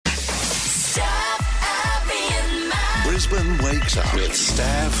Brisbane Wakes Up with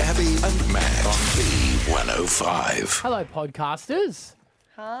Stav, Abby and Matt on B105. Hello, podcasters.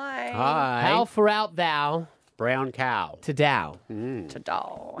 Hi. Hi. How far out thou Brown cow. to Dow? To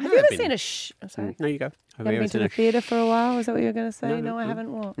doll. Have you ever seen a sorry? No, you go. Have you ever been to the theatre for a while? Is that what you were going to say? No, I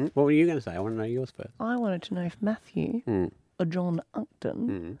haven't. What? What were you going to say? I want to know yours first. I wanted to know if Matthew or John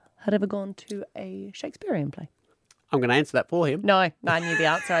Uncton had ever gone to a Shakespearean play. I'm going to answer that for him. No, I knew the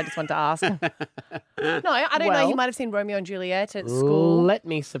answer. I just wanted to ask. No, I don't know. He might have seen Romeo and Juliet at school. Let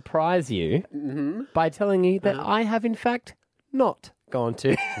me surprise you by telling you that I have, in fact, not gone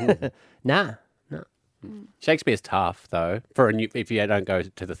to. Nah. Shakespeare's tough, though. If you don't go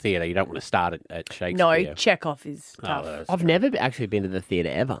to the theatre, you don't want to start at Shakespeare. No, Chekhov is tough. I've never actually been to the theatre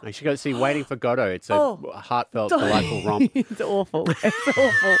ever. You should go see Waiting for Godot. It's a heartfelt, delightful romp. It's awful. It's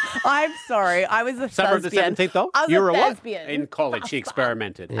awful. I'm sorry. I was a Summer of the thespian. 17th, though? I was you were a a what? thespian. In college, she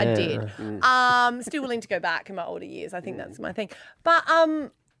experimented. I did. Still willing to go back in my older years. I think that's my thing. But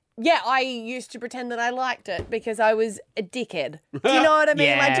yeah, I used to pretend that I liked it because I was a dickhead. Do you know what I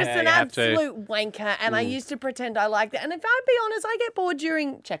mean? Like just an you have to. absolute wanker. And I used to pretend I liked it. And if I'd be honest, I get bored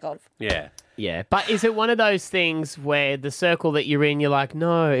during Chekhov. Yeah. Yeah, but is it one of those things where the circle that you're in, you're like,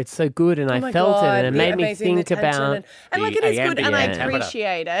 no, it's so good, and Oh I my felt God, it, and it the made me amazing think attention about... and like it the is good, and I iambic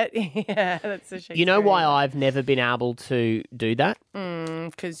appreciate it. Yeah, that's a Shakespearean. You know why I've never been able to do that?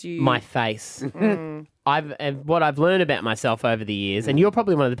 Because you... My face. And what I've learned about myself over the years, and you're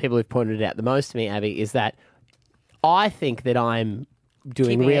probably one of the people who've pointed it out the most to me, Abby, is that I think that I'm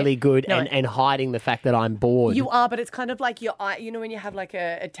doing Keeping really it. good No. and hiding the fact that I'm bored. You are, but it's kind of like your eye. You know when you have like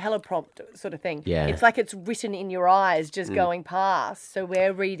a teleprompt sort of thing? Yeah. It's like it's written in your eyes just going past. So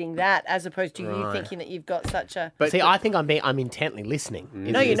we're reading that as opposed to you thinking that you've got such a... But see, I think I'm intently listening.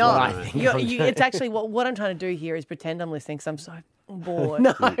 No, you're is not. what I think I'm doing. It's actually what I'm trying to do here is pretend I'm listening because I'm so bored.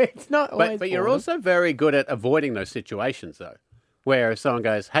 No, it's not always But you're bored. also very good at avoiding those situations, though, where if someone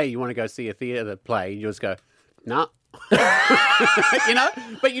goes, hey, you want to go see a theatre play, you just go, nah. You know,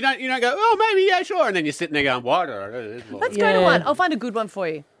 but you don't go, oh, maybe, yeah, sure, and then you're sitting there going, what? Let's go to one. I'll find a good one for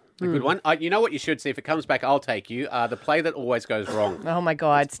you. A good one. You know what you should see? If it comes back, I'll take you. The play that always goes wrong. Oh my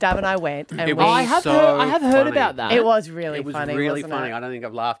God, Stav and I went, and It we... was I have so heard funny. about that. It was really It was funny. really wasn't funny. it? I don't think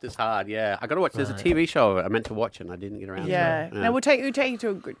I've laughed as hard. Yeah, I got to watch. There's a TV show I meant to watch and I didn't get around Yeah. to it. No, we'll take you to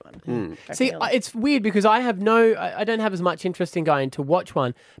a good one. See, it's weird because I don't have as much interest in going to watch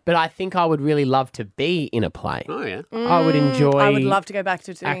one, but I think I would really love to be in a play. Oh yeah. I would enjoy. I would love to go back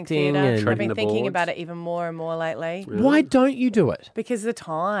to doing acting theatre. and I've treading been the thinking boards. about it even more and more lately. Why don't you do it? Because the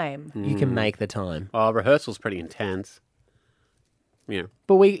time. You can make the time, Oh, rehearsal's pretty intense. Yeah.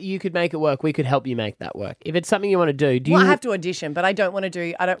 but you could make it work. We could help you make that work. If it's something you want to do, Well, I have to audition, but I don't want to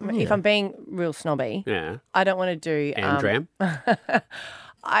do. If I'm being real snobby, Yeah. I don't want to do. Amdram.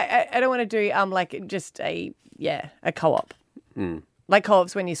 I don't want to do like just a co-op. Like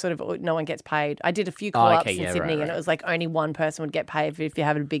co-ops when you sort of no one gets paid. I did a few co-ops okay, in yeah, Sydney, right. and it was like only one person would get paid if you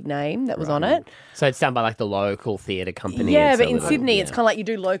have a big name that was on it. So it's done by like the local theatre company. Yeah, and but so in that- Sydney, yeah. it's kind of like you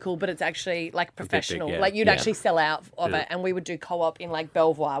do local, but it's actually like professional. yeah. Like you'd Yeah. actually sell out of it, and we would do co-op in like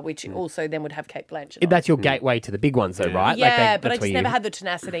Belvoir, which also then would have Kate Blanchett. on. That's your gateway to the big ones, though, right? Yeah, but I that's just where never you- had the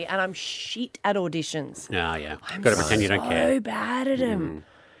tenacity, and I'm shit at auditions. Yeah. Got to pretend you don't So care. bad at them.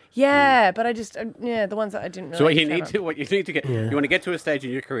 Yeah, but I just the ones that I didn't. Really So what you care need about. to get, you want to get to a stage in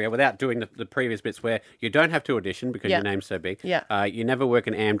your career without doing the previous bits where you don't have to audition because Yeah. your name's so big. Yeah. You never work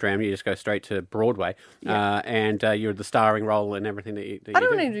an Amdram. You just go straight to Broadway, and you're the starring role and everything that you I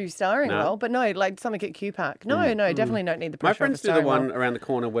don't do. want to do starring No. role, but no, like something at QPAC. No, definitely don't need the My pressure. friends of a do the starring one role. around the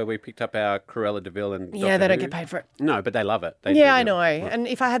corner where we picked up our Cruella de Vil and Yeah, Doctor they don't Who. get paid for it. No, but they love it. They Yeah, do. I know. And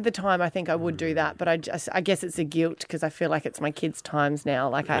if I had the time, I think I would do that. But I guess it's a guilt because I feel like it's my kids' times now.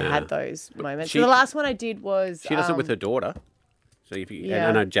 Like I had those moments. She- So the last one I did was... She does it with her daughter. So if you, and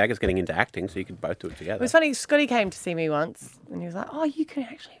I know Jagger's getting into acting, so you could both do it together. It was funny. Scotty came to see me once, and he was like, "Oh, you can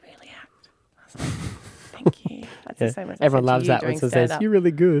actually really act." I was like, "Thank you." That's the same as I Everyone said to loves you that doing one. So says stand-up. you're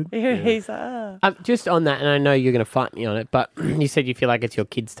really good. He's like, "Oh." Just on that, and I know you're going to fight me on it, but you said you feel like it's your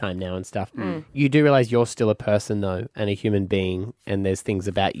kids' time now and stuff. You do realise you're still a person, though, and a human being, and there's things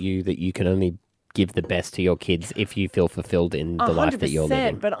about you that you can only give the best to your kids if you feel fulfilled in the life that you're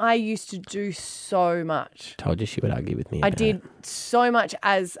living. But I used to do so much. Told you she would argue with me. I about did it. so much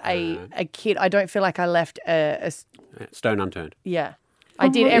as a kid. I don't feel like I left Stone unturned. yeah. I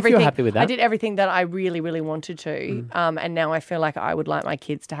did well, if you're everything. happy with that. I did everything that I really, really wanted to, and now I feel like I would like my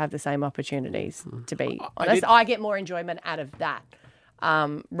kids to have the same opportunities. To be honest, I get more enjoyment out of that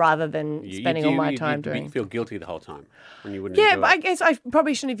rather than spending all my time doing. You feel guilty the whole time when you wouldn't. Yeah, enjoy but I it. guess I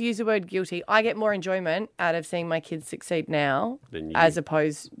probably shouldn't have used the word guilty. I get more enjoyment out of seeing my kids succeed now Than you as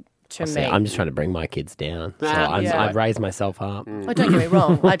opposed to See, me. I'm just trying to bring my kids down. So I've raised myself up. Oh, don't get me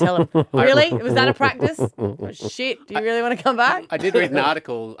wrong. I tell them, really? Was that a practice? Oh, shit. Do you really want to come back? I did read an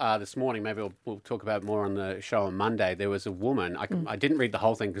article this morning. Maybe we'll talk about it more on the show on Monday. There was a woman. I didn't read the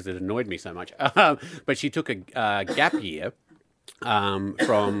whole thing because it annoyed me so much. But she took a gap year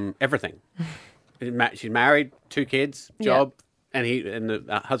from everything. She's married, 2 kids, job. And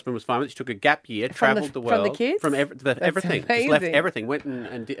the husband was fine with it. She took a gap year, travelled the world. From the kids? From everything. Just left everything. Went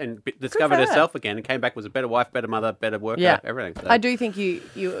and discovered herself again and came back, was a better wife, better mother, better worker, everything. So, I do think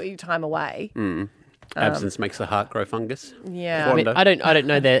you time away. absence makes the heart grow fungus. Yeah. I mean, I don't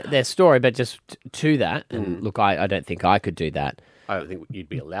know their story, but just to that, and look, I don't think I could do that. I don't think you'd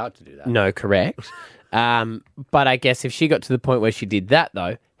be allowed to do that. No, correct. But I guess if she got to the point where she did that,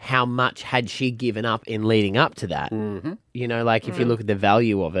 though, how much had she given up in leading up to that? Mm-hmm. You know, like if you look at the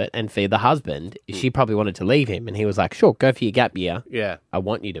value of it, and for the husband, she probably wanted to leave him, and he was like, "Sure, go for your gap year. Yeah, I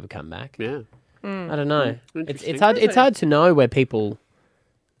want you to come back." Yeah, I don't know. It's hard. It's hard to know where people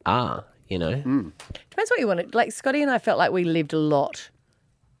are. You know, Depends what you want. Like Scotty and I felt like we lived a lot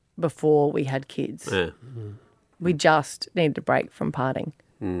before we had kids. yeah. We just needed a break from partying.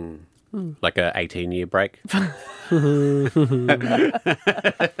 Like a 18-year break. but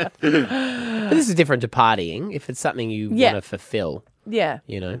this is different to partying. If it's something you want to fulfill, Yeah.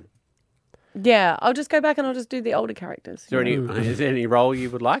 you know. Yeah. I'll just go back and I'll just do the older characters. Is there any role you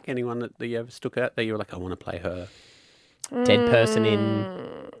would like? Anyone that you ever stuck out that you were like, I want to play her? Dead person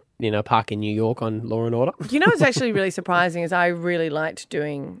in a park in New York on Law and Order. You know what's actually really surprising is I really liked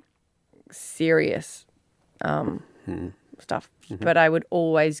doing serious stuff, but I would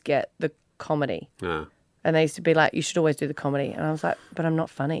always get the comedy. Ah. And they used to be like, you should always do the comedy. And I was like, but I'm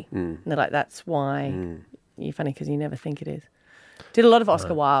not funny. And they're like, that's why you're funny, because you never think it is. Did a lot of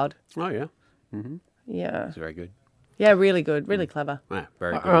Oscar Wilde. Oh, yeah. Yeah. It's very good. Yeah, really good. Really clever. Yeah,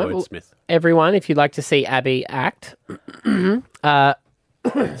 very good right, wordsmith. Everyone, if you'd like to see Abby act,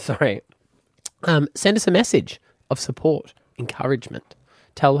 sorry, send us a message of support, encouragement.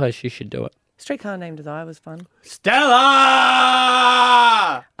 Tell her she should do it. Streetcar Named Desire was fun. Stella!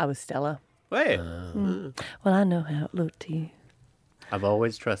 I was Stella. Where? Well, I know how it looked to you. I've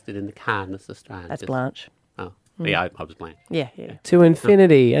always trusted in the kindness of strangers. That's Blanche. Oh, yeah, I was playing. Yeah. To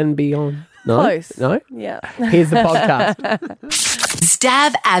infinity and beyond. No? Close. No? Yeah. Here's the podcast.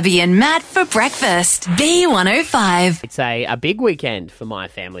 Stav, Abby and Matt for breakfast. B105. It's a big weekend for my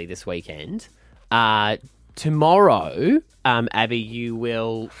family this weekend. Tomorrow, Abby, you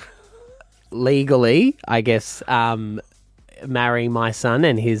will legally, I guess, marry my son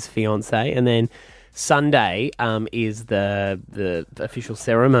and his fiancée, and then Sunday is the official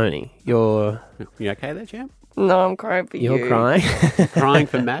ceremony. You okay there, champ? No, I'm crying for you. You're crying. Crying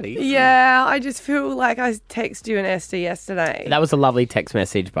for Matty. Yeah, I just feel like I texted you and Esther yesterday. That was a lovely text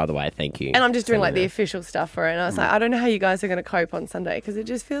message, by the way. Thank you. And I'm just doing like the official stuff for it. And I was like, I don't know how you guys are going to cope on Sunday, because it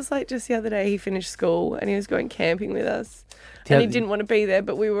just feels like just the other day he finished school and he was going camping with us. And he didn't want to be there,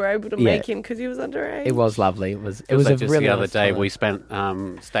 but we were able to make him because he was underage. It was lovely. It was like a just really the other nice day time. we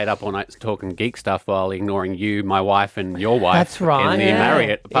stayed up all night talking geek stuff while ignoring you, my wife, and your wife. That's right. In the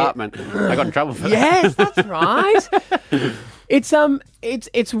Marriott apartment. I got in trouble for that. Yes, that's right.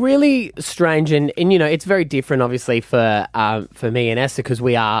 It's really strange, and you know, it's very different, obviously, for me and Esther, because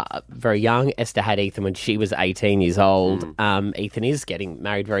we are very young. Esther had Ethan when she was 18 years old. Ethan is getting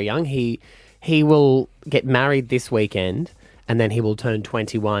married very young. He will get married this weekend, and then he will turn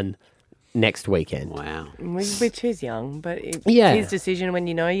 21 next weekend. Wow. Which is young, but it's Yeah. his decision. When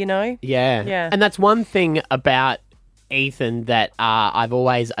you know, you know. Yeah. Yeah. And that's one thing about Ethan that I've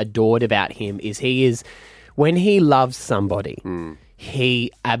always adored about him is when he loves somebody,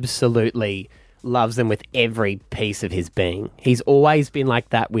 he absolutely loves them with every piece of his being. He's always been like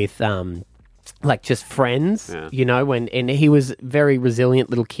that with like just friends, you know, and he was a very resilient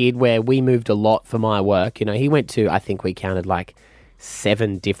little kid where we moved a lot for my work. You know, he went to, I think we counted like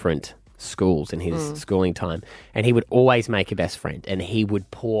 7 different schools in his schooling time, and he would always make a best friend, and he would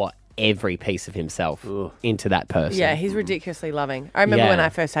pour every piece of himself into that person. Yeah, he's ridiculously loving. I remember when I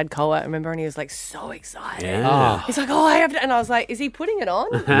first had Coa, I remember when he was like so excited. Yeah. He's like, oh, I have to, and I was like, is he putting it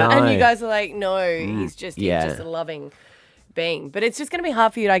on? And you guys are like, no, he's just a loving being. But it's just going to be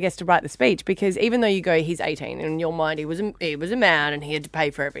hard for you, I guess, to write the speech, because even though you go, he's 18, and in your mind he was a man and he had to pay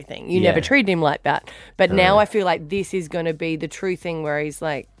for everything. You never treated him like that. But now I feel like this is going to be the true thing where he's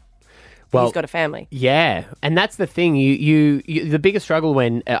like, he's got a family. Yeah, and that's the thing. You the biggest struggle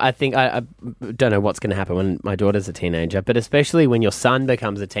when I think I don't know what's going to happen when my daughter's a teenager, but especially when your son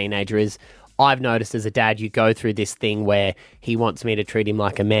becomes a teenager, is I've noticed as a dad, you go through this thing where he wants me to treat him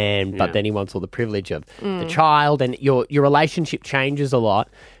like a man, but then he wants all the privilege of the child, and your relationship changes a lot.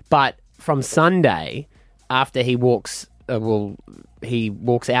 But from Sunday, after he walks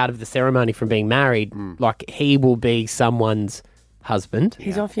out of the ceremony from being married, like he will be someone's husband.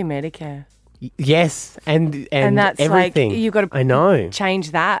 He's off your Medicare. Yes, and that's everything. like, you've got to I know.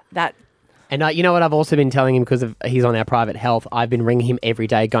 change that. And you know what I've also been telling him, because he's on our private health, I've been ringing him every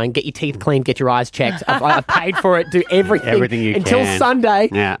day going, get your teeth cleaned, get your eyes checked. I've paid for it, do everything. Everything you until can. Sunday.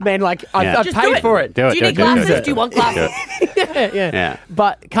 Yeah. Man, like, I've Just paid do it. for it. Do it. Do you need glasses? Do you want glasses? Yeah.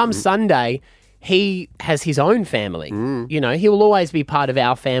 But come Sunday, he has his own family. You know, he will always be part of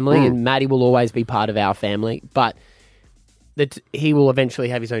our family, and Matty will always be part of our family. But that he will eventually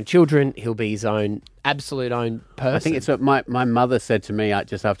have his own children. He'll be his own absolute own person. I think it's what my mother said to me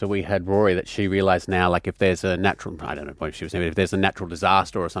just after we had Rory, that she realised now, like, if there's a natural, I don't know what she was saying, but if there's a natural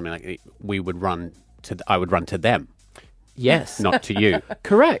disaster or something, like, I would run to them. Yes. Not to you.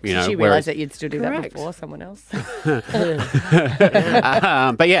 Correct. You know, She realised that you'd still do that before someone else.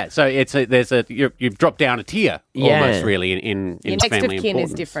 But yeah, so you've dropped down a tier almost, really, in Your next family of kin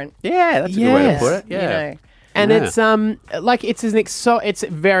importance. is different. Yeah, that's a good way to put it. Yeah. You know. And it's it's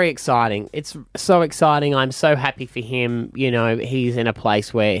very exciting. It's so exciting. I'm so happy for him. You know, he's in a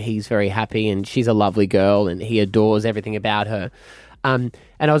place where he's very happy, and she's a lovely girl, and he adores everything about her. And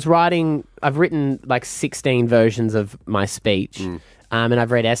I've written like 16 versions of my speech. And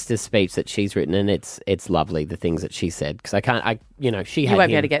I've read Esther's speech that she's written, and it's lovely, the things that she said, because she had You won't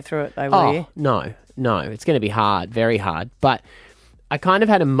be able to get through it though, will you? No, it's going to be hard, very hard. But I kind of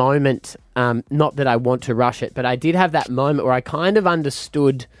had a moment, not that I want to rush it, but I did have that moment where I kind of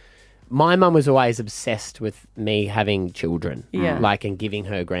understood. My mum was always obsessed with me having children, and giving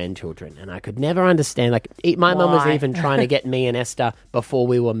her grandchildren, and I could never understand. Like, my mum was even trying to get me and Esther before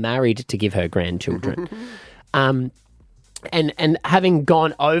we were married to give her grandchildren. And having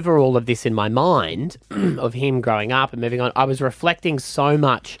gone over all of this in my mind of him growing up and moving on, I was reflecting so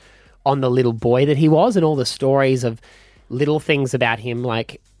much on the little boy that he was, and all the stories of little things about him,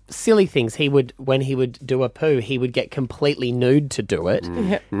 like silly things. When he would do a poo, he would get completely nude to do it,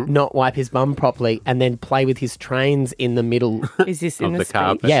 not wipe his bum properly, and then play with his trains in the middle. Is this in Of the the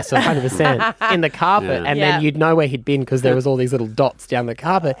carpet. speech? Yes, 100%. In the carpet. And then you'd know where he'd been because there was all these little dots down the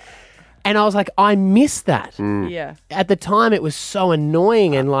carpet. And I was like, I miss that. Yeah. At the time, it was so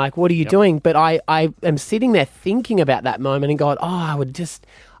annoying and like, what are you doing? But I am sitting there thinking about that moment and going, I would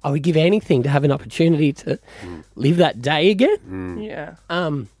give anything to have an opportunity to live that day again. Yeah.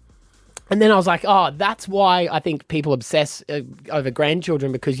 And then I was like, that's why I think people obsess over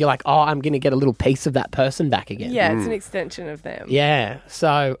grandchildren, because you're like, I'm going to get a little piece of that person back again. Yeah, it's an extension of them. Yeah.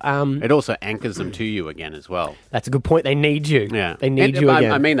 So It also anchors them to you again as well. that's a good point. They need you. Yeah, They need you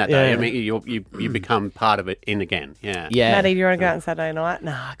again. I mean that though. Yeah. I mean you become part of it in again. Yeah. Yeah. Maddie, do you want to go out on Saturday night?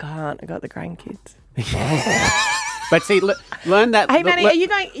 No, I can't. I got the grandkids. But see, learn that. Hey, Maddie, are you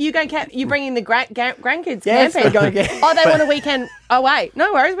going you bringing the grandkids Yes, camping? we're going Oh, they want a weekend away.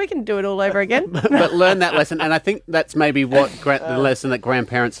 No worries, we can do it all over again. But learn that lesson, and I think that's maybe what the lesson that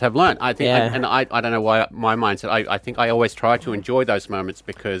grandparents have learned. I think, I don't know why my mindset. I think I always try to enjoy those moments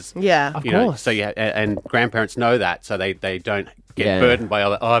because, Yeah. you know, course. so and grandparents know that, so they don't get burdened by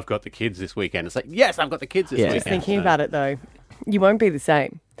I've got the kids this weekend. It's like, yes, I've got the kids this weekend. Just thinking about it though, you won't be the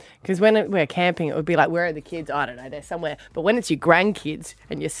same. Because when we're camping, it would be like, where are the kids? I don't know, they're somewhere. But when it's your grandkids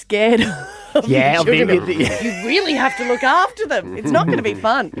and you're scared of your children, you really have to look after them. It's not going to be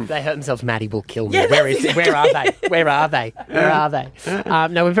fun. If they hurt themselves, Matty will kill me. Yeah, Where are they? Where are they? Where are they?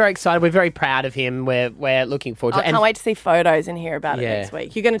 No, we're very excited. We're very proud of him. We're looking forward to I it. can't wait to see photos and hear about it Yeah. next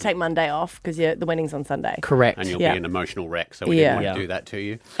week. You're going to take Monday off because the wedding's on Sunday. Correct. And you'll Yeah. be an emotional wreck, so we didn't want to do that to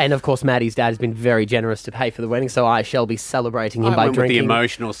you. And of course, Maddie's dad has been very generous to pay for the wedding, so I shall be celebrating him I by went with drinking the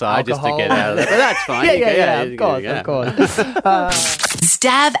emotional side just to alcohol. get out of it. But that's fine. Of course.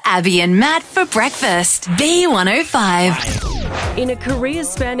 Stav, Abby, and Matt for breakfast. B105. In a career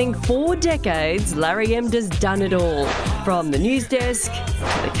spanning 4 decades, Larry Emder's done it all. From the news desk,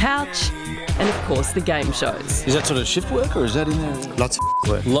 to the couch, and of course the game shows. Is that sort of shift work or is that in there? Lots of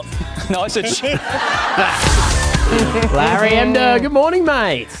work. No, I said shit. Larry Emder, good morning,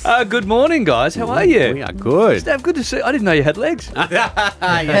 mate. Good morning, guys. How are you? We are good. Stav, good to see you. I didn't know you had legs.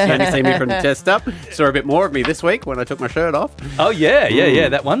 Yes, you only see me from the chest up. Saw a bit more of me this week when I took my shirt off. Oh, yeah.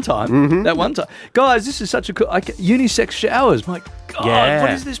 That one time. That one time. Guys, this is such a cool... unisex showers. My God, Yeah.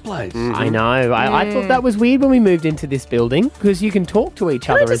 what is this place? I know. I thought that was weird when we moved into this building because you can talk to each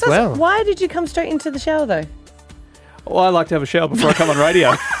other as well. Why did you come straight into the shower though? Well, I like to have a shower before I come on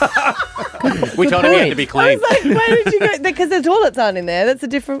radio. We told him he had to be clean. Like, where did you go? Because the toilets aren't in there. That's a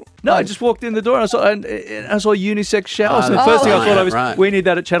different. No, I just walked in the door and I saw unisex showers. And the first thing I thought was, right. we need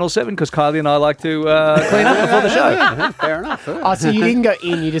that at Channel 7 because Kylie and I like to clean up before the show. Fair enough. Oh, so you didn't go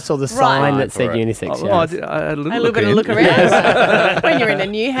in, you just saw the sign that said unisex I showers. had a A little little bit of in. look around. When you're in a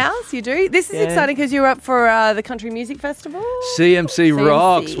new house, you do. This is exciting because you're up for the Country Music Festival. CMC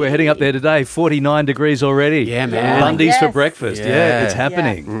rocks. We're heading up there today. 49 degrees already. Yeah, man. Bundy's for Yes. breakfast. Yeah, Yeah. it's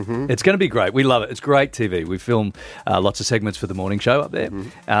happening. It's going to be great. We love it. It's great TV. We film lots of segments for the morning show up there,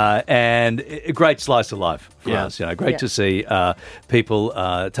 and a great slice of life for us. You know, great to see people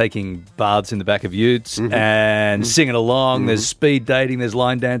taking baths in the back of utes and singing along. There's speed dating. There's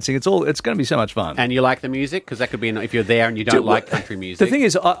line dancing. It's going to be so much fun. And you like the music? Because that could be if you're there and you don't like country music. The thing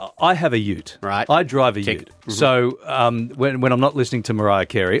is, I have a ute. Right. I drive a Tick. ute. So when I'm not listening to Mariah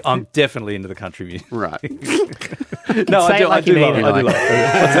Carey, I'm definitely into the country music. Right. No, Say it like you mean it. I do love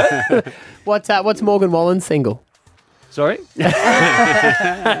it. What's that? What's Morgan Wallen's single? Sorry?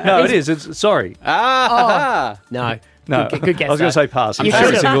 No, it is. It's sorry. No. No, Good guess. I was going to say pass. I'm You sure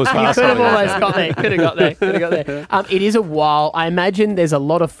could the single was pass. have almost got there. Could have got there. It is a while. I imagine there's a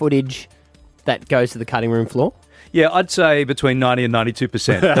lot of footage that goes to the cutting room floor. Yeah, I'd say between 90 and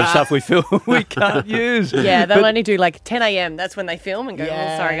 92% of stuff we film we can't use. Yeah, they'll only do like 10 a.m. That's when they film and go,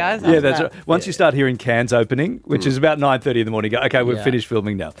 Yeah. oh, sorry, guys. Yeah, after that's that. right. Once you start hearing cans opening, which is about 9:30 in the morning, you go, okay, we've finished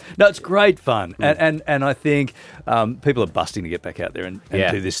filming now. No, it's great fun. And I think people are busting to get back out there and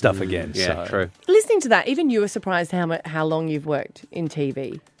do this stuff again. Yeah, so. true. Listening to that, even you were surprised how long you've worked in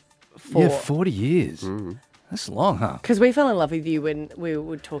TV for. Yeah, 40 years. That's long, huh? Because we fell in love with you when we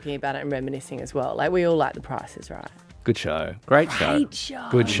were talking about it and reminiscing as well. Like, we all like The Prices, right? Good show. Great show. Great show.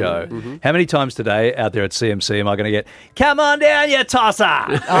 Good show. How many times today out there at CMC am I going to get, come on down, you tosser? All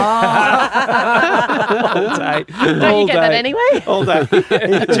day. Don't you get that anyway? All day.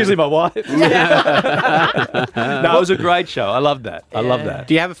 It's usually my wife. No, it was a great show. I loved that. I love that.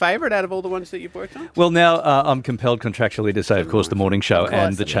 Do you have a favourite out of all the ones that you've worked on? Well, now I'm compelled contractually to say, of course, the morning show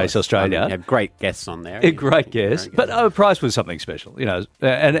and the Chase Australia. You have great guests on there. A great guest, but Price was something special, you know,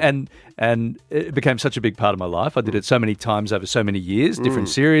 and it became such a big part of my life. I did it so many times over so many years, different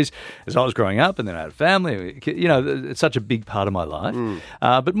series as I was growing up, and then I had a family. You know, it's such a big part of my life.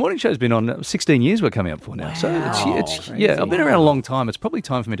 But morning show's been on 16 years. We're coming up for now, so it's I've been around a long time. It's probably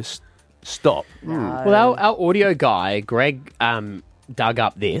time for me to stop. Well, our audio guy, Greg, dug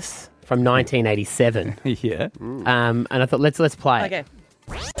up this from 1987. Yeah. And I thought, let's play it. Okay.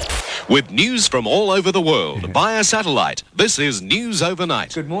 With news from all over the world via satellite, this is News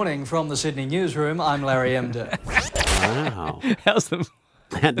Overnight. Good morning from the Sydney newsroom. I'm Larry Emder. Wow. How's the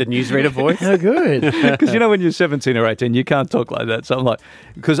The newsreader voice. Oh, good. Because you know when you're 17 or 18, you can't talk like that. So I'm like,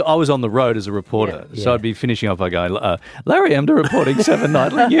 because I was on the road as a reporter, so I'd be finishing off by going, Larry Emder reporting 7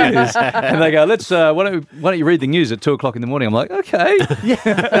 nightly news, and they go, why don't you read the news at 2 o'clock in the morning? I'm like, okay,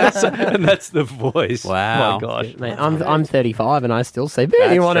 and that's the voice. Wow. My gosh. Mate, I'm 35 and I still say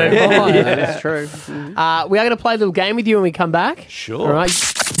Benny 105. That is true. We are going to play a little game with you when we come back. Sure. All right.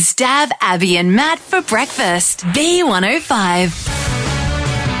 Stav, Abby, and Matt for breakfast. B105.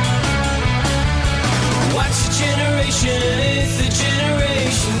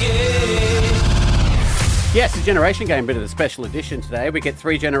 Yes, the generation game, bit of the special edition today. We get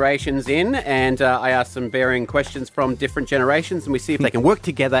 3 generations in, and I ask some varying questions from different generations, and we see if they can work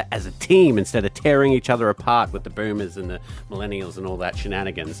together as a team instead of tearing each other apart with the boomers and the millennials and all that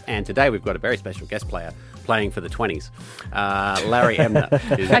shenanigans. And today we've got a very special guest player playing for the 20s, Larry Emder.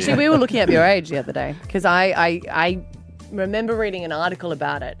 Actually, we were looking up your age the other day because I remember reading an article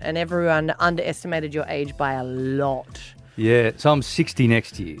about it, and everyone underestimated your age by a lot. Yeah, so I'm 60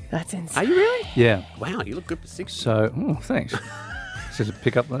 next year. That's insane. Are you really? Yeah. Wow, you look good for 60. So, thanks. Just a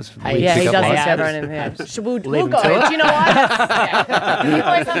pick up those. Yeah, he does lines. this to everyone in here. We'll Leave go. him to it. Do you know what? You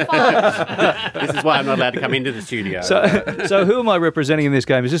boys have fun. This is why I'm not allowed to come into the studio. So who am I representing in this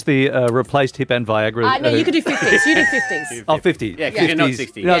game? Is this the replaced hip and Viagra? No, you could do 50s. You do 50s. Oh, 50. Yeah, because you're not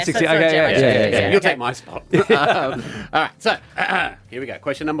 60. Not Yes, 60. that's Okay, not yeah. generation. You'll take my spot. All right, so here we go.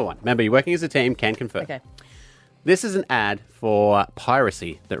 Question number 1. Remember, you're working as a team, can confer. Okay. This is an ad for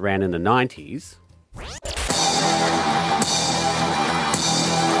piracy that ran in the 90s.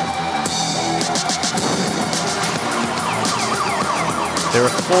 There are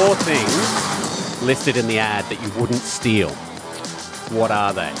 4 things listed in the ad that you wouldn't steal. What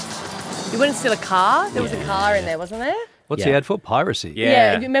are they? You wouldn't steal a car? There was a car in there, wasn't there? What's Yeah. the ad for? Piracy.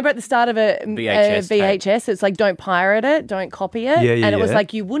 Yeah. Remember at the start of a VHS tape. VHS, it's like don't pirate it, don't copy it. Yeah, and it was yeah.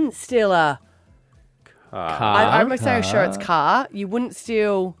 like you wouldn't steal a... Car. I'm so sure it's car. You wouldn't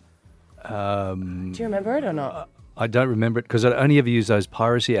steal... do you remember it or not? I don't remember it because I only ever use those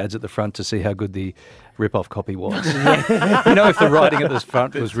piracy ads at the front to see how good the rip-off copy was. You know, if the writing at the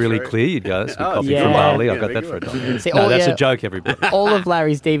front was really clear, you'd go, that's a good copy from Bali. I got that for $1. See, No, that's a joke, everybody. All of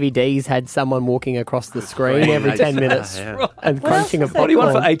Larry's DVDs had someone walking across the screen every 10 minutes and crunching a else is popcorn. What do you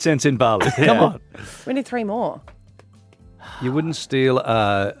want for 8 cents in Bali? Come on. We need 3 more. You wouldn't steal... You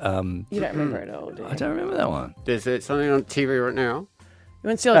don't remember it all, do you? I don't remember that one. There's something on TV right now. You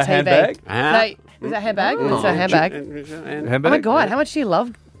wouldn't steal a TV. handbag? No, was that a handbag? It's a handbag. Handbag? Oh my God, how much do you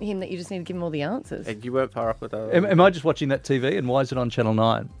love him that you just need to give him all the answers? And you weren't far off with that. Am I just watching that TV and why is it on Channel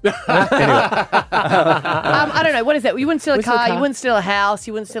 9? I don't know. What is that? You wouldn't steal a Whistle car, car. you wouldn't steal a house,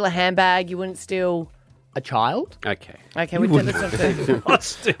 you wouldn't steal a handbag, you wouldn't steal... A child? Okay. Okay, we did this one too.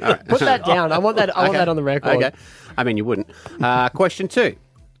 Put that down. I want that on the record. Okay. I mean, you wouldn't. Question 2.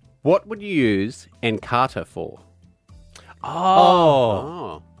 What would you use Encarta for?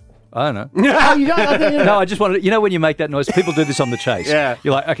 Oh. I don't know. Oh, you don't? Okay, No, I just wanted to, you know when you make that noise, people do this on The Chase. Yeah.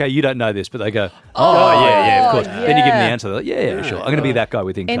 You're like, okay, you don't know this, but they go, yeah, of course. yeah. Then you give them the answer. They're like, yeah, sure. I'm going to be that guy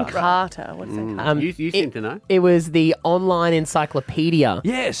with Encarta. Encarta. What's Encarta? You seem to know. It was the online encyclopedia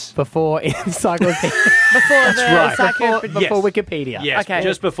Yes. before encyclopedia. Before the right. before Wikipedia. Yes, Okay.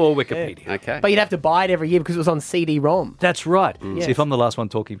 just before Wikipedia. Okay. But you'd have to buy it every year because it was on CD-ROM. That's right. Yes. See, if I'm the last one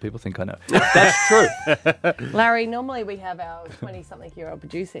talking, people think I know. That's true. Larry, normally we have our 20-something-year-old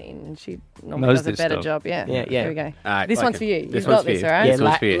producer in, and she normally Knows does a this better stuff. job. Yeah. Yeah. There we go. All right, This one's okay. for you. This You've one's got for this, you. all right? Yeah, This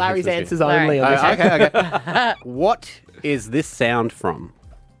one's for you. Larry's This one's answers for you. only on this. Okay. What is this sound from?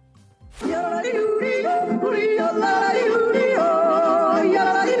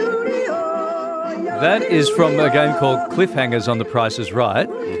 That is from a game called Cliffhangers on The Price is Right.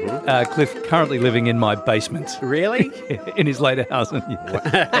 Cliff currently living in my basement. Really? In his later house. Is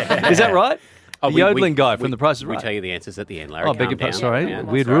that right? The yodeling guy from The Price is We Right. tell you the answers at the end, Larry. Oh, beg Calm your pardon. down. Sorry. Yeah,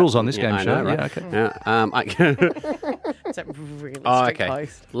 Weird that's right. rules on this Yeah, game I show. know, right? Yeah, okay. It's a really Oh, strict okay.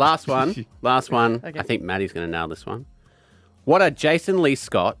 post. Last one. Last one. Okay. I think Matty's going to nail this one. What are Jason Lee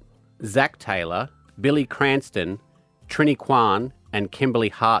Scott, Zach Taylor, Billy Cranston, Trini Kwan, and Kimberly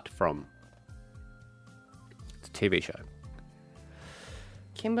Hart from? It's a TV show.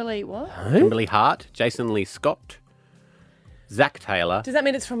 Kimberly, what? Kimberly Hart, Jason Lee Scott, Zach Taylor. Does that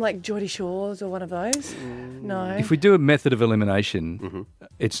mean it's from like Geordie Shores or one of those? No. If we do a method of elimination,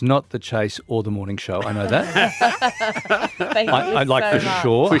 it's not The Chase or The Morning Show. I know that. Thank you I'd like so for much.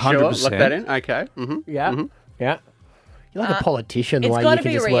 sure, For sure. 100%. Lock that in. Okay. Yeah. Yeah. You're like a politician, the It's way got you to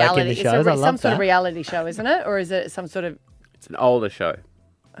can be a just work in reality. the It's shows. I some love sort of that. reality show, isn't it? Or is it some sort of It's an older show.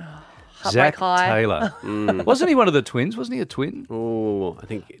 Zach Heartbreak High? Taylor. Wasn't he one of the twins? Wasn't he a twin? Oh, I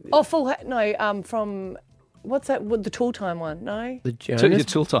think. Oh, no, from what's that? The Tool Time one? No, The Took Jonas? you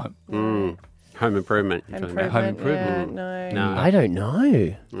till time. Home Improvement. You're talking about. Home Improvement. Yeah, no. No. I don't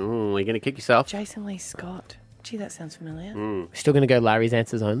know. Oh, you're going to kick yourself. Jason Lee Scott. Gee, that sounds familiar. Still going to go Larry's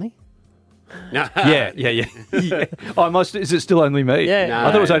answers only? No. Yeah. Oh, is it still only me? Yeah. No. I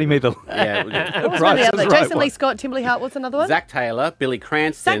thought it was only me. Yeah. What was Price the is other? Right Jason one. Lee Scott, Timberly Hart. What's another one? Zach Taylor, Billy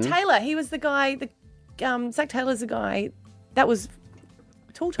Cranston. Zach Taylor. He was the guy. Zach Taylor's the guy. That was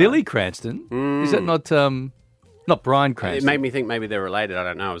Tool Time. Billy Cranston? Is that not Brian It Cranston? made me think maybe they're related. I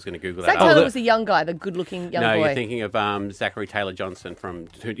don't know. I was going to Google Zach that. Taylor the- was the young guy, the good-looking young No, boy. you're thinking of Zachary Taylor Johnson from.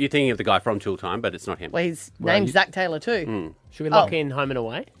 You're thinking of the guy from Tool Time, but it's not him. Well, his name's Zach Taylor too. Should we lock in Home and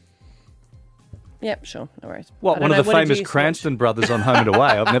Away? Yep, sure, no worries. What, I one don't of the know, what did famous you used to Cranston brothers on Home and Away?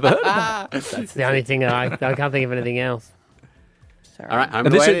 I've never heard of them. It's the only thing that I can't think of anything else. watch? Sorry. All right, home And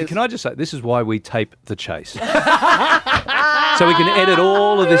and this away it is, is. can I just say, this is why we tape The Chase. So we can edit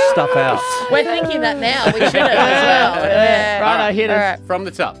all of this stuff out. We're thinking that now. We should have as well. Yeah. Right, I hit All it. right. From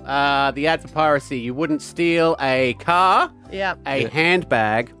the top, the ad for piracy. You wouldn't steal a car, Yeah. a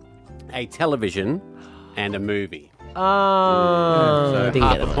handbag, a television, and a movie. Oh, So didn't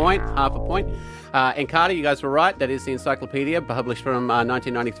half get a that one. point, half a point. Encarta, you guys were right. That is the encyclopedia, published from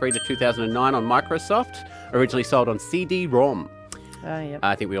 1993 to 2009 on Microsoft. Originally sold on CD-ROM. Oh, yep.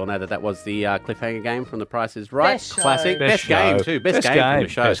 I think we all know that was the cliffhanger game from The Price is Right. Best show. Classic. Best game, show. too. Best Best game from game. the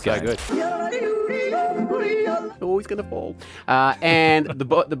show. Best So game. good. Oh, he's going to fall. And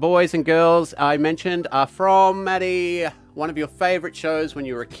the boys and girls I mentioned are from, Matty, one of your favourite shows when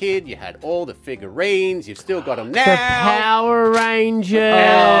you were a kid. You had all the figurines. You've still got them now. The Power Rangers.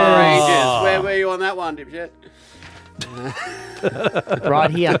 Power Rangers. Where were you on that one, dipshit? Right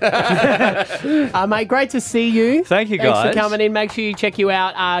here. Mate, great to see you. Thank you, Thanks guys. for coming in. Make sure you check you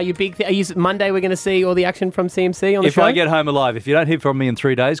out. Your big Monday, we're going to see all the action from CMC on the If show. I get home alive, if you don't hear from me in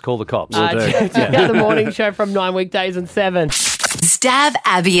 3 days, call the cops. check out the morning show from 9 weekdays and 7. Stav,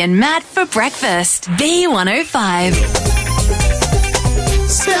 Abby, and Matt for breakfast. B105.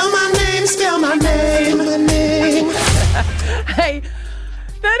 Spell my name, spell my name. Hey,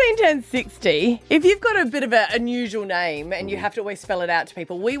 131060, if you've got a bit of an unusual name and you have to always spell it out to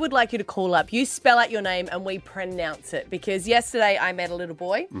people, we would like you to call up. You spell out your name and we pronounce it. Because yesterday I met a little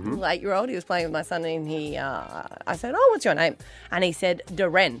boy, a little 8-year-old. He was playing with my son and I said, oh, what's your name? And he said,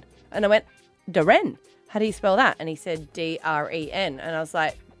 Daren. And I went, Daren? How do you spell that? And he said, D-R-E-N. And I was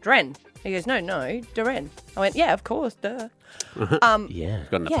like, Dren. He goes, no, Daren. I went, yeah, of course, duh. Yeah. It's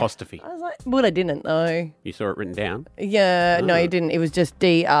got an apostrophe. I was like, well, I didn't know. You saw it written down? Yeah, no, he didn't. It was just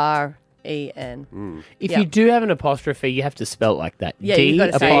D-R-E-N. If you do have an apostrophe, you have to spell it like that. Yeah, you've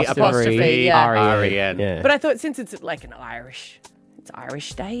got to say apostrophe, yeah. R-E-N. Yeah. But I thought since it's like it's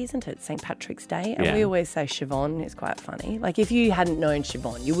Irish Day, isn't it? St. Patrick's Day. And we always say Siobhan. It's quite funny. Like if you hadn't known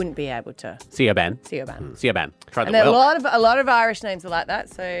Siobhan, you wouldn't be able to. Siobhan. Siobhan. Try And the a well. lot of Irish names are like that.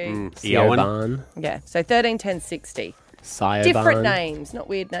 So Siobhan. yeah. So 131060. Siobhan. Different names, not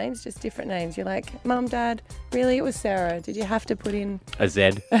weird names, just different names. You're like, Mum, Dad, really? It was Sarah. Did you have to put in A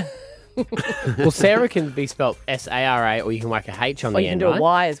Z. Well, Sarah can be spelled S-A-R-A, or you can whack a H on or the you can end, do right? a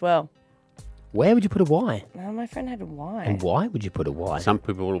Y as well. Where would you put a Y? No, my friend had a Y. And why would you put a Y? Some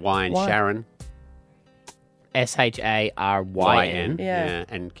people will Y and Why? Sharon. S-H-A-R-Y-N. Yeah.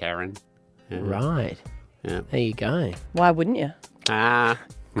 And Karen. Yeah. Right. Yeah. There you go. Why wouldn't you?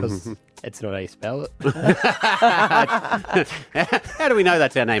 Because it's not how you spell it. How do we know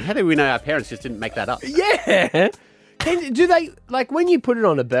that's our name? How do we know our parents just didn't make that up? Yeah. Do they, like when you put it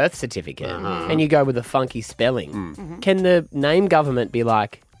on a birth certificate and you go with a funky spelling, can the name government be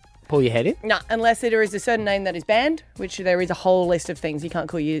like, pull your head in? No, unless there is a certain name that is banned, which there is a whole list of things. You can't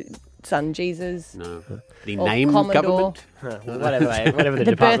call your son Jesus. No. The Or name Commodore. government? Whatever the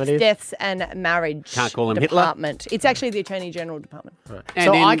The department Births, is. Deaths and Marriage Can't call him Hitler? Department. It's actually the Attorney General Department. And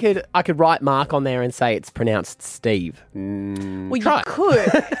So then- I could write Mark on there and say it's pronounced Steve. Well, you could.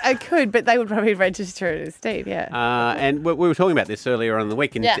 I could, but they would probably register it as Steve, yeah. And we were talking about this earlier on in the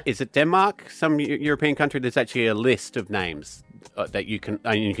week. And Yeah. is it Denmark, some European country? There's actually a list of names that you can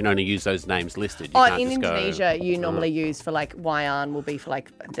only use those names listed. You can't In just go- Indonesia, you normally use for like Wayan will be for like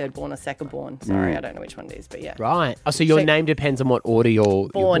third born or second born. Sorry, I don't know which one it is, but yeah. Right. Oh, so your So- name depends on what order you're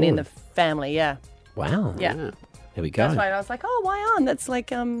Born in the family, yeah. Wow. Yeah. There we go. That's why I was like, oh, Wayan, that's like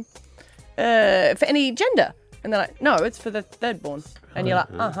for any gender. And they're like, no, it's for the third born. And you're like,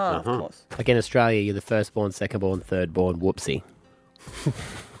 of course. Like in Australia, you're the firstborn, secondborn, thirdborn. Whoopsie.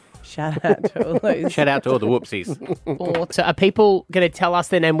 Shout out to all those. Shout out to all the whoopsies. So are people going to tell us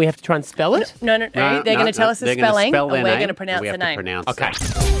their name? We have to try and spell it? No. They're going to tell us the They're gonna spelling, spell their and we're name, going to pronounce and we the have to name. pronounce Okay. it.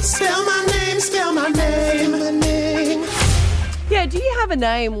 Spell my name. Yeah, do you have a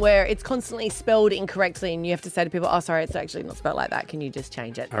name where it's constantly spelled incorrectly and you have to say to people, oh, sorry, it's actually not spelled like that. Can you just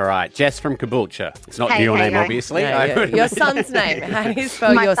change it? All right, Jess from Caboolture. It's not Hey, your how name, you going? obviously. Yeah, I yeah. would Your imagine. son's name. How do you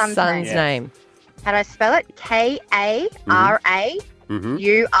spell My your son's son's name. name? How do I spell it? K-A-R-A-U-R-I-A.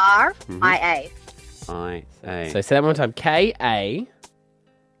 I-A. So say that one more time. K-A.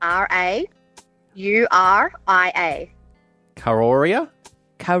 R-A-U-R-I-A. Karoria?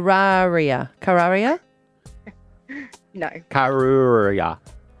 Kararia. No. Karuria.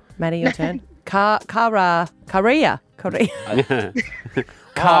 Matty, your turn. Korea.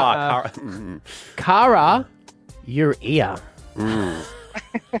 Kara, your ear.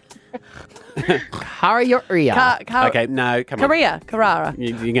 Kara, your ear. Okay, no, come on. Carrara.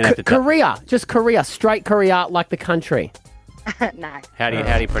 You're going to have to tell. Korea. Just Korea. Straight Korea, like the country. No. How do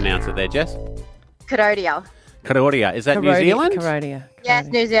you pronounce it there, Jess? Carodia. Karoria. Is that New Zealand? Carodia. Yes,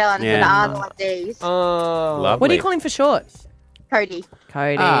 New Zealand. Yeah. With R like D's. Lovely. What do you call him for short? Cody.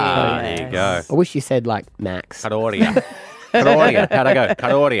 Cody. Ah, there you go. I wish you said like Max. Karoria. Karoria. How'd I go?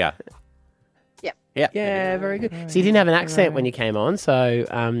 Karoria. Yep. Yep. Yeah, very good. So you didn't have an accent when you came on, so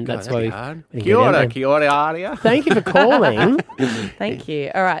that's why. Hard. we Kia ora, kia ora, aria. Thank you for calling. Thank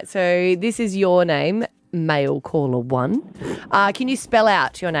you. All right, so this is your name, male caller 1. Can you spell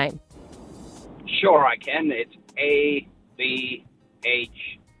out your name? Sure, I can. It's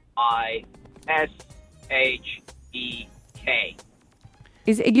A-B-H-I-S-H-E-K.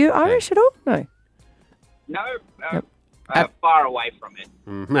 Are you Irish at all? No. No, far away from it.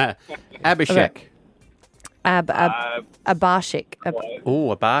 Abhishek. Abashik.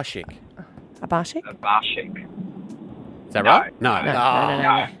 Oh, a Barshik. Abashik? Barshik. Is that right? No.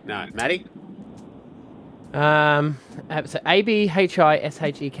 No. Matty? So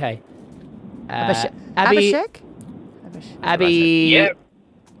A-B-H-I-S-H-E-K. Abashik? Abby. Yep.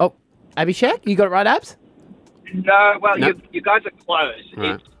 Oh, Abhishek? You got it right, Abs? No, well, No. You guys are close.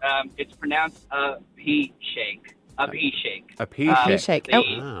 Right. It's pronounced Abhishek. Abhishek. A Abhishek. Abhishek. The- Oh.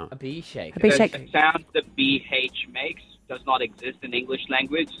 Oh. Abhishek. Abhishek. The sound the BH makes does not exist in English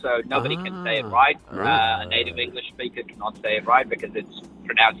language, so nobody can say it right. A native English speaker cannot say it right because it's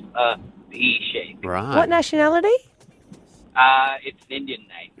pronounced he-shake. Right. What nationality? It's an Indian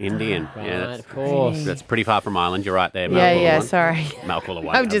name. Indian. Right, Yeah, that's, of course. that's pretty far from Ireland. You're right there, Mel. Yeah, sorry. Malcolm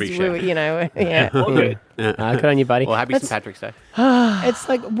one. I'm just, yeah. Good on you, buddy. Well, happy St. Patrick's Day. It's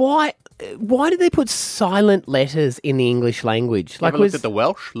like, why do they put silent letters in the English language? Like, look at the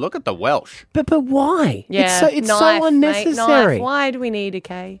Welsh. Look at the Welsh. But why? Yeah, it's knife, so unnecessary. Mate, knife. Why do we need a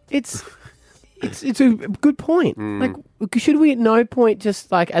K? It's a good point. Like, should we at no point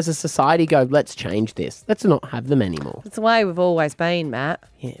just like as a society go, let's change this. Let's not have them anymore. That's the way we've always been, Matt.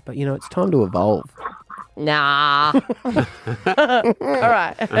 Yeah, but it's time to evolve. Nah. All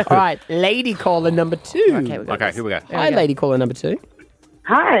right. Lady caller number 2. Okay, here we go. Hi, lady caller number 2.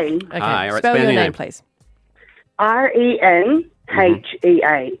 Hi. Okay, Hi, all right, spell your your name, name. please. Renhea.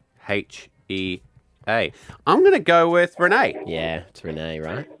 H-E-A. I'm going to go with Renee. Yeah, it's Renee,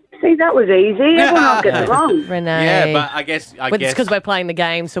 right? See, that was easy. Everyone else gets it wrong. Renee. Yeah, but I guess. It's because we're playing the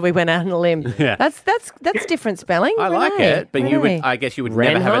game, so we went out on a limb. Yeah. That's different spelling. I like Renee. it, but I guess you would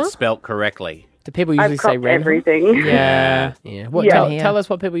never have it spelt correctly. Do people usually say copped Ren? everything. Yeah. What? Yeah. Tell us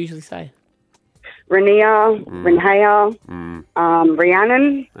what people usually say. Renhea,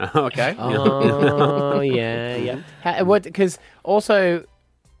 Rhiannon. Okay. Oh, yeah. Because also,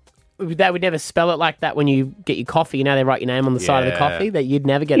 they would never spell it like that when you get your coffee. They write your name on the side of the coffee. That you'd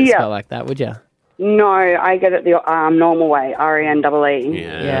never get it spelled like that, would you? No, I get it the normal way, R-E-N-E-E.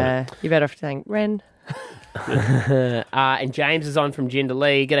 Yeah. You're better off saying Ren. And James is on from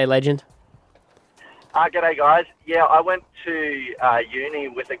Jindalee. G'day, legend. G'day, guys. Yeah, I went to uni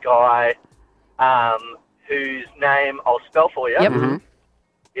with a guy whose name I'll spell for you. Yep. Mm-hmm.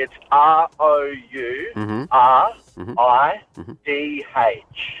 It's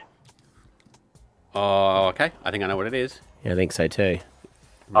R-O-U-R-I-D-H. Oh, okay. I think I know what it is. Yeah, I think so too.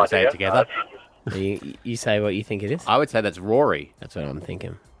 We'll say it together. You say what you think it is? I would say that's Rory. That's what I'm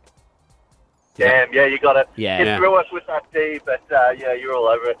thinking. Damn, yeah, you got it. Yeah. You threw us with that D, but yeah, you're all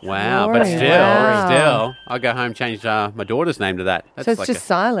over it. Wow, Rory, but still, wow. I'll go home and change my daughter's name to that. That's So it's like just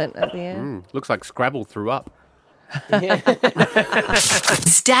silent at the end. looks like Scrabble threw up.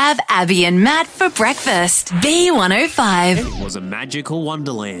 Stav, Abby, and Matt for breakfast. B105. It was a magical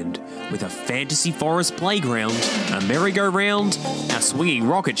wonderland with a fantasy forest playground, a merry-go-round, a swinging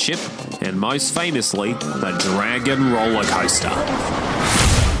rocket ship, and most famously, the Dragon roller coaster.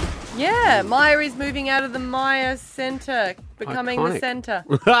 Yeah, Maya is moving out of the Maya Centre, becoming the centre.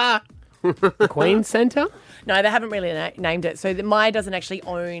 The Queen Centre? No, they haven't really named it. So the Maya doesn't actually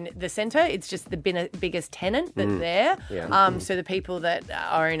own the centre. It's just the biggest tenant that's there. Yeah. So the people that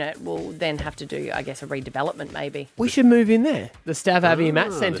own it will then have to do, I guess, a redevelopment maybe. We should move in there. The Stav, Abby, and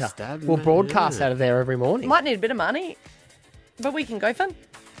Matt Centre. We'll broadcast out of there every morning. Might need a bit of money, but we can go fun.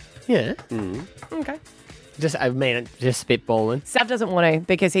 Yeah. Okay. Just spitballing. Stav doesn't want to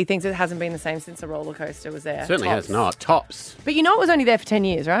because he thinks it hasn't been the same since the roller coaster was there. Certainly Tops. has not. Tops. But you know it was only there for 10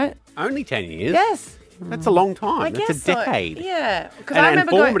 years, right? Only 10 years? Yes. That's a long time. I That's guess a so. decade. Yeah. Because And I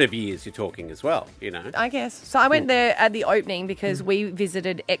remember formative years you're talking as well, I guess. So I went there at the opening because we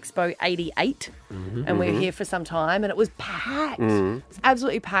visited Expo 88 and we were here for some time and it was packed. It was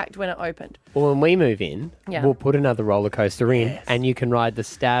absolutely packed when it opened. Well, when we move in, Yeah. we'll put another roller coaster in and you can ride the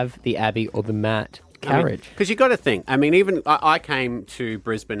Stav, the Abby, or the Matt carriage. Because you got to think. I mean, even I came to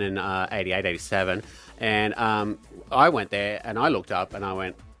Brisbane in 88, 87, and I went there and I looked up and I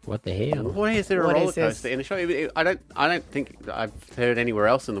went, what the hell? Why is there a What roller is this? coaster in a show? I don't think I've heard anywhere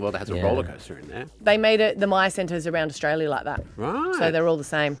else in the world that has a roller coaster in there. They made it, the Maya Centres around Australia like that. Right. So they're all the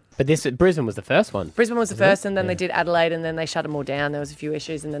same. But Brisbane was the first one. Brisbane was the first and then they did Adelaide and then they shut them all down. There was a few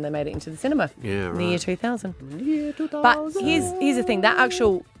issues and then they made it into the cinema Yeah, in the year 2000. But here's the thing. That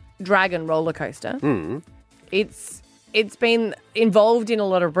actual Dragon roller coaster, it's been involved in a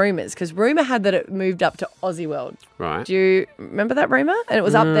lot of rumours because rumour had that it moved up to Aussie World. Right. Do you remember that rumour? And it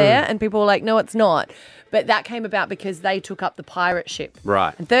was up there and people were like, no, it's not. But that came about because they took up the pirate ship. Right.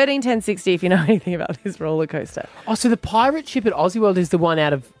 And 131060, if you know anything about this roller coaster. Oh, so the pirate ship at Aussie World is the one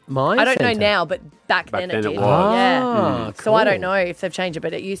out of mine? I don't know now, but back then it did. Yeah. Ah, So I cool. don't know if they've changed it,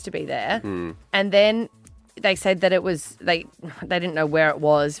 but it used to be there. And then they said that it was, they didn't know where it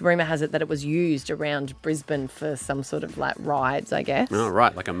was. Rumour has it that it was used around Brisbane for some sort of like rides, I guess. Oh,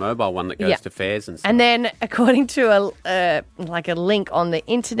 right, like a mobile one that goes to fairs and stuff. And then, according to a link on the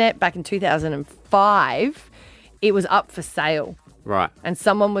internet back in 2005, it was up for sale. Right. And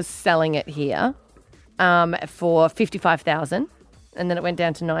someone was selling it here for $55,000. And then it went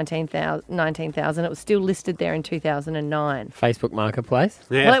down to $19,000. It was still listed there in 2009. Facebook Marketplace?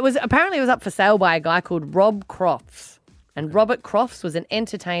 Yeah. Well, apparently it was up for sale by a guy called Rob Crofts. And Robert Crofts was an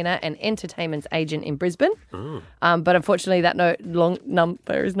entertainer and entertainment's agent in Brisbane. But unfortunately, that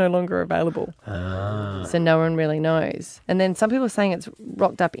number is no longer available. So no one really knows. And then some people are saying it's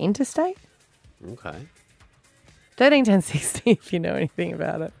rocked up interstate. Okay. 13, 10, 60, if you know anything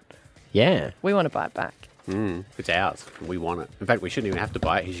about it. Yeah. We want to buy it back. It's ours. We want it. In fact, we shouldn't even have to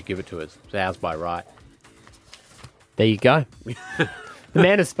buy it. He should give it to us. It's ours by right. There you go. The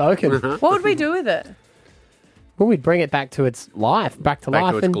man has spoken. What would we do with it? Well, we'd bring it back to its life, back to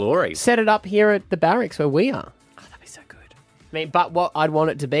life, its and glory. set it up here at the barracks where we are. Oh, that'd be so good. I mean, but what I'd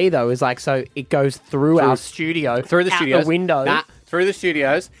want it to be though is like so it goes through our studio, through the out studios, the window, through the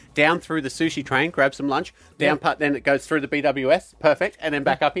studios, down through the sushi train, grab some lunch, down then it goes through the BWS, perfect, and then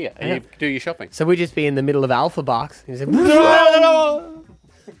back up here and you do your shopping. So we'd just be in the middle of Alpha Bucks.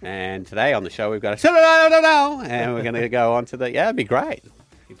 And today on the show we've got and we're going to go on to it'd be great.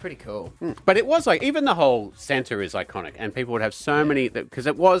 Be pretty cool. But it was like, even the whole centre is iconic, and people would have so many, because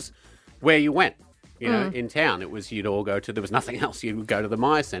it was where you went, you know, in town. It was, you'd all go to, there was nothing else. You'd go to the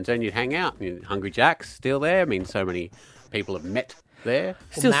Myer Centre and you'd hang out. Hungry Jack's still there. I mean, so many people have met there.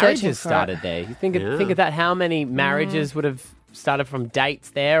 Still marriages started there. You think of that, how many marriages would have started from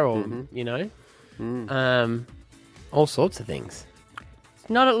dates there or, you know, all sorts of things. It's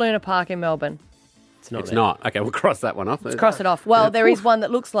not at Luna Park in Melbourne. It's not. Okay, we'll cross that one off. Let's cross it off. Well, there is one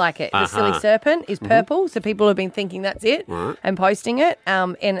that looks like it. The Silly Serpent is purple, so people have been thinking that's it and posting it,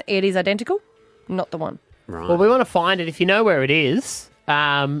 and it is identical. Not the one. Right. Well, we want to find it. If you know where it is,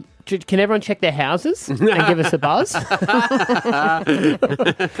 can everyone check their houses and give us a buzz?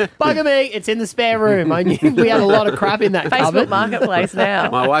 Bugger me, it's in the spare room. I knew we had a lot of crap in that Facebook cupboard. Marketplace now.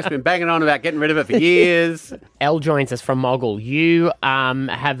 My wife's been banging on about getting rid of it for years. Elle joins us from Moggle. You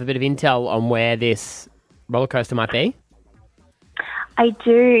have a bit of intel on where this roller coaster might be? I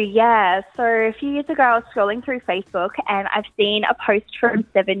do, yeah. So a few years ago, I was scrolling through Facebook and I've seen a post from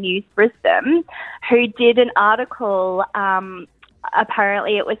 7 News Brisbane who did an article.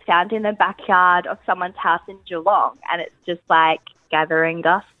 Apparently it was found in the backyard of someone's house in Geelong, and it's just like gathering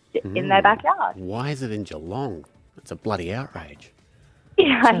dust in their backyard. Why is it in Geelong? It's a bloody outrage.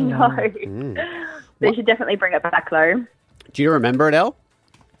 Yeah, I know. They should definitely bring it back, though. Do you remember it, Elle?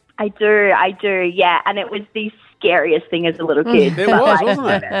 I do, yeah. And it was the scariest thing as a little kid. It was, wasn't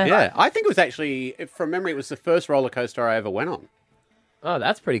it? Yeah. I think it was actually, from memory, it was the first roller coaster I ever went on. Oh,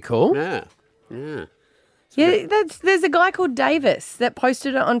 that's pretty cool. Yeah. Yeah, there's a guy called Davis that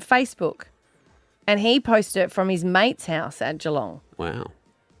posted it on Facebook, and he posted it from his mate's house at Geelong. Wow.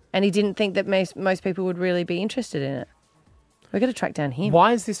 And he didn't think that most people would really be interested in it. We've got to track down him.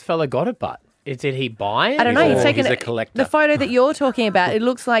 Why has this fella got it, but? Did he buy it? I don't know. He's taken a collector. the photo that you're talking about. It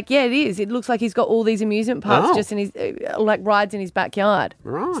looks like, it is. It looks like he's got all these amusement parks just in his, rides in his backyard.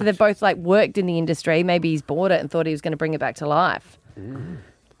 Right. So they've both, worked in the industry. Maybe he's bought it and thought he was going to bring it back to life.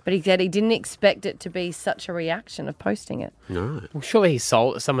 But he said he didn't expect it to be such a reaction of posting it. No. Well, surely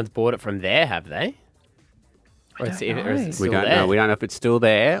someone's bought it from there, have they? Or is it still We don't there? know. We don't know if it's still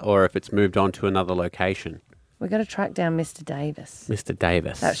there or if it's moved on to another location. We've got to track down Mr. Davis. Mr.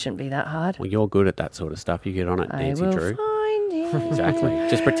 Davis. That shouldn't be that hard. Well, you're good at that sort of stuff. You get on it, Nancy I will Drew. find him. Exactly.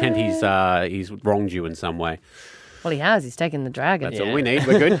 Just pretend he's wronged you in some way. Well, he has. He's taken the dragon. That's all we need.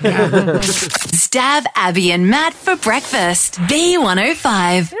 We're good. Stav, Abby and Matt for breakfast. B105. You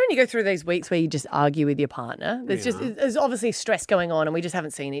know when you go through these weeks where you just argue with your partner? There's obviously stress going on and we just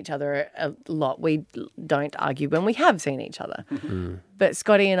haven't seen each other a lot. We don't argue when we have seen each other. But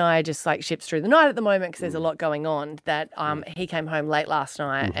Scotty and I are just ships through the night at the moment because there's a lot going on. That he came home late last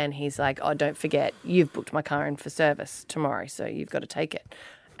night and he's like, oh, don't forget, you've booked my car in for service tomorrow, so you've got to take it.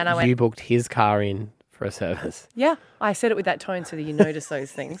 And I went, You booked his car in for a service. yeah, I said it with that tone so that you notice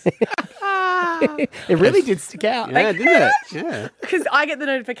those things. It really did stick out. Yeah, didn't it? Yeah. Because I get the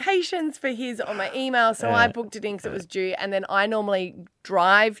notifications for his on my email, so I booked it in because it was due, and then I normally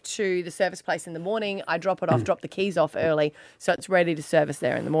drive to the service place in the morning. I drop it off, drop the keys off early, so it's ready to service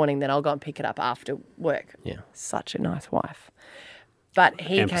there in the morning. Then I'll go and pick it up after work. Yeah. Such a nice wife. But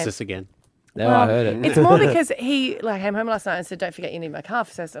he Emphasis again. No, I heard it. It's more because he came home last night and said, don't forget you need my car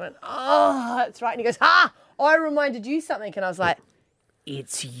for service. I went, oh, that's right. And he goes, I reminded you something. And I was like,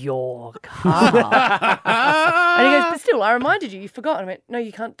 it's your car. And he goes, but still, I reminded you. You forgot. And I went, no,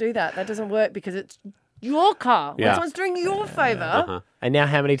 you can't do that. That doesn't work because it's your car. When someone's doing you a favour. And now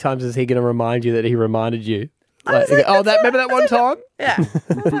how many times is he going to remind you that he reminded you? Remember that one time? Yeah.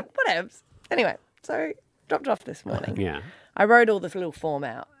 I was like, whatever. Anyway, so dropped off this morning. Yeah. I wrote all this little form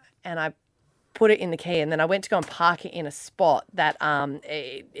out and I put it in the key, and then I went to go and park it in a spot that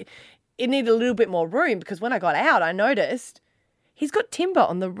it needed a little bit more room because when I got out, I noticed he's got timber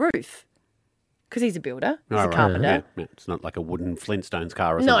on the roof. because he's a builder. He's Oh, a right. carpenter. Yeah. It's not like a wooden Flintstones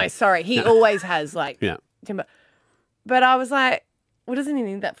car or No, something. sorry. He always has like Yeah. timber. But I was like, well, doesn't he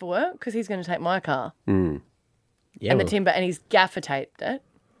need that for work? Because he's going to take my car Mm. Yeah, and the well- timber, and he's gaffer taped it.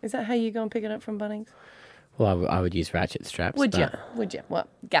 Is that how you go and pick it up from Bunnings? Well, I would use ratchet straps. Would you? but Would you? What?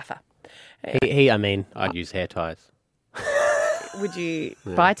 Gaffer. I mean, I'd use hair ties. Would you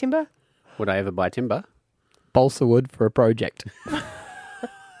Yeah. buy timber? Would I ever buy timber? balsa wood for a project.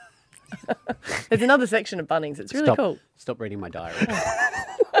 There's another section of Bunnings. It's really cool. Stop reading my diary.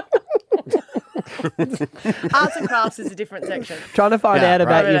 Arts and crafts is a different section. Trying to find out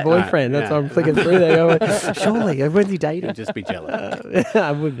about right. your boyfriend. That's what I'm flicking through there. Going, surely, when's he dating? You'd just be jealous.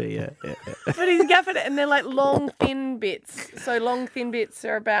 I would be, yeah. But he's gaffered it, and they're like long, thin bits. So long, thin bits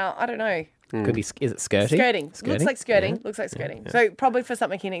are about, I don't know. Could be, is it skirting? Skirting. Looks like skirting. Yeah. Looks like skirting. Yeah. So probably for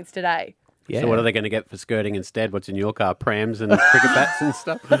something he needs today. Yeah. So what are they going to get for skirting instead? What's in your car? Prams and cricket bats and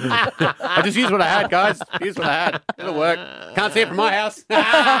stuff? I just used what I had, guys. Used what I had. It'll work. Can't see it from my house. But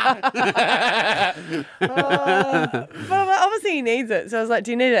obviously he needs it. So I was like,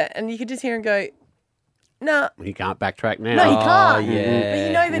 do you need it? And you could just hear him go, no. He can't backtrack now. No, he can't. yeah. But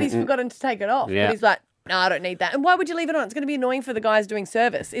you know that he's forgotten to take it off. Yeah. But he's like, no, I don't need that. And why would you leave it on? It's going to be annoying for the guys doing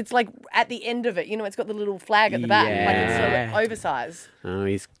service. It's like at the end of it, you know, it's got the little flag at the back. Like it's sort of oversized. Oh,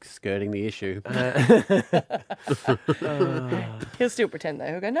 he's skirting the issue. He'll still pretend though.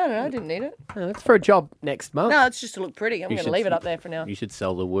 He'll go, no, I didn't need it. It's for a job next month. No, it's just to look pretty. I'm You going to should leave it s- up there for now. You should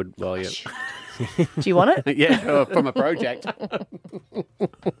sell the wood while you... Do you want it? Yeah, sure, from a project.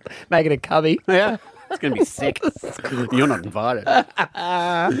 Make it a cubby. Yeah. It's going to be sick. You're not invited.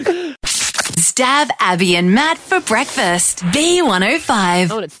 Stav, Abby, and Matt for breakfast.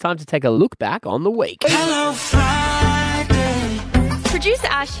 B105. Oh, and it's time to take a look back on the week. Producer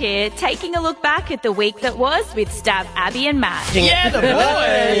Ash here, taking a look back at the week that was with Stav, Abby, and Matt. Yeah, the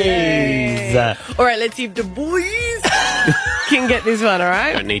boys! All right, let's see if the boys can get this one, all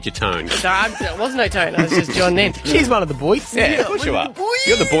right? Don't need your tone. Sorry, there was no tone. I was just joining in. She's one of the boys. Yeah, of course you are.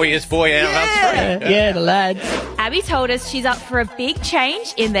 You're the boyiest boy out of us three. Yeah, the lads. Abby told us she's up for a big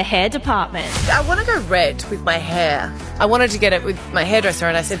change in the hair department. I want to go red with my hair. I wanted to get it with my hairdresser,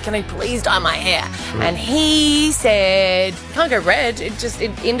 and I said, can I please dye my hair? And he said, can't go red. It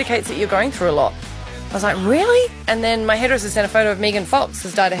indicates that you're going through a lot. I was like, really? And then my hairdresser sent a photo of Megan Fox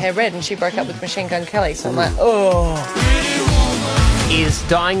who's dyed her hair red, and she broke up with Machine Gun Kelly. So I'm like, oh. Is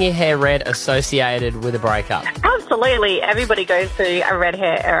dyeing your hair red associated with a breakup? Absolutely. Everybody goes through a red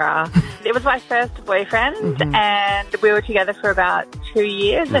hair era. It was my first boyfriend, and we were together for about 2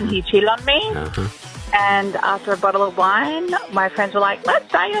 years, and he cheated on me. And after a bottle of wine, my friends were like, let's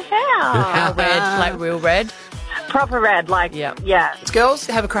dye your hair. How red? Like real red? Proper red, like, yeah. Girls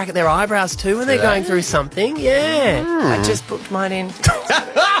have a crack at their eyebrows too when they're going through something. Yeah. I just booked mine in.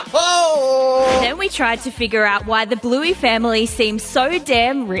 Then we tried to figure out why the Bluey family seems so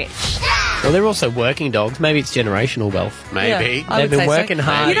damn rich. Well, they're also working dogs. Maybe it's generational wealth. Maybe. They've been working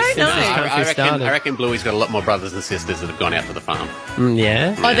hard. You don't since know. this country started. I reckon Bluey's got a lot more brothers and sisters that have gone out to the farm.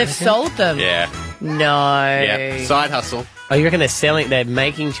 Yeah. Oh, they've sold them? Yeah. No. Yeah. Side hustle. Oh, you reckon they're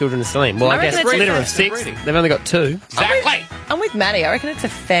making children and selling? Well, I I guess reckon it's a it's litter of breeding. 6. Breeding. They've only got 2. Exactly. I'm with Matty. I reckon it's a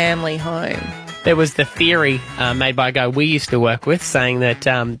family home. There was the theory made by a guy we used to work with saying that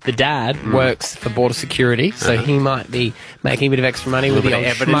the dad works for border security, so he might be making a bit of extra money with the old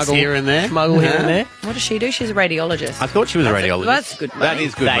evidence smuggle here and there. Smuggle here and there. What does she do? She's a radiologist. I thought she was a radiologist. That's good money. That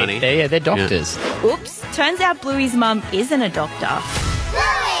is good money. They're doctors. Oops, turns out Bluey's mum isn't a doctor.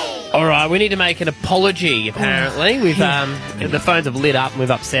 All right, we need to make an apology, apparently. We've the phones have lit up and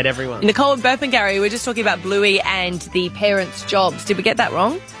we've upset everyone. Nicole and Burpengary, we're just talking about Bluey and the parents' jobs. Did we get that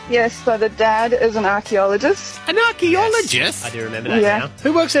wrong? Yes, so the dad is an archaeologist. An archaeologist? I do remember that Yeah. now.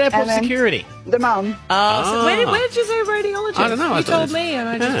 Who works at airport And then- security? The mum. Oh, so where did you say radiologist? I don't know. You told me, and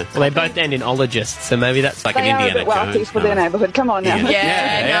I just... Well, they both end in ologists, so maybe that's like They an are a Indiana bit wealthy Jones. for their neighbourhood. Come on now.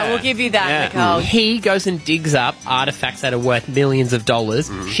 Yeah, no, we'll give you that, Nicole. He goes and digs up artifacts that are worth millions of dollars.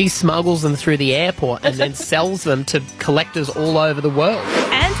 She smuggles them through the airport and then sells them to collectors all over the world.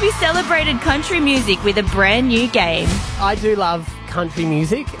 And we celebrated country music with a brand new game. I do love country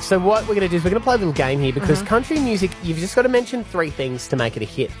music. So what we're going to do is we're going to play a little game here because country music, you've just got to mention 3 things to make it a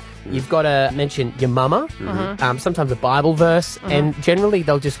hit. You've got to mention your mama, sometimes a Bible verse, and generally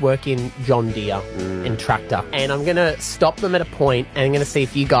they'll just work in John Deere and tractor. And I'm going to stop them at a point and I'm going to see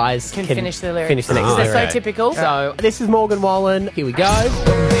if you guys Can finish the lyric. Finish the next They're lyric. so typical. So this is Morgan Wallen. Here we go.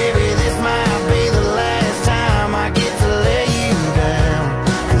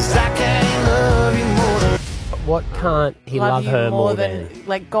 What can't he love you her more than?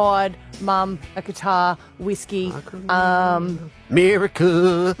 like God, mum, a guitar, whiskey,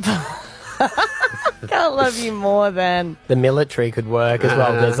 Miracle. can't love you more than The military could work as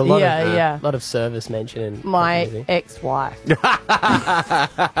well. There's a lot Yeah. lot of service mentioned in my music. ex-wife. Is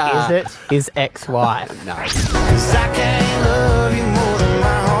it his ex-wife? No.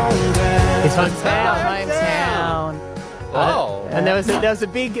 His hometown. Oh. And there was a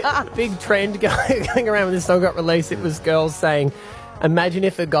big trend going around when this song got released. It was girls saying, "Imagine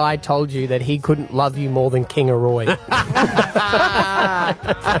if a guy told you that he couldn't love you more than King Roy." And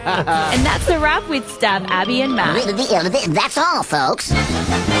that's a wrap with Stav, Abby and Matt. That's all, folks.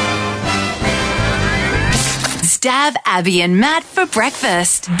 Stav, Abby and Matt for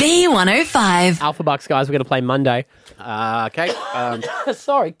breakfast. B105. Alpha Bucks, guys, we're going to play Monday. Okay.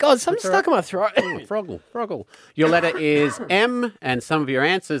 Sorry, God, something's stuck in my throat. Froggle. Your letter is M, and some of your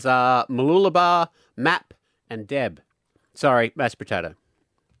answers are Malulabar, Map, and Deb. Sorry, mashed potato.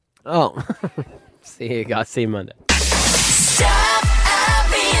 Oh. See you guys. See you Monday.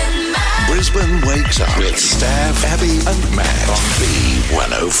 Brisbane wakes up with Stav, Abby and Matt on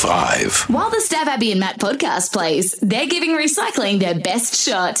B105. While the Stav, Abby and Matt podcast plays, they're giving recycling their best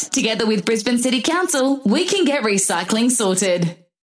shot. Together with Brisbane City Council, we can get recycling sorted.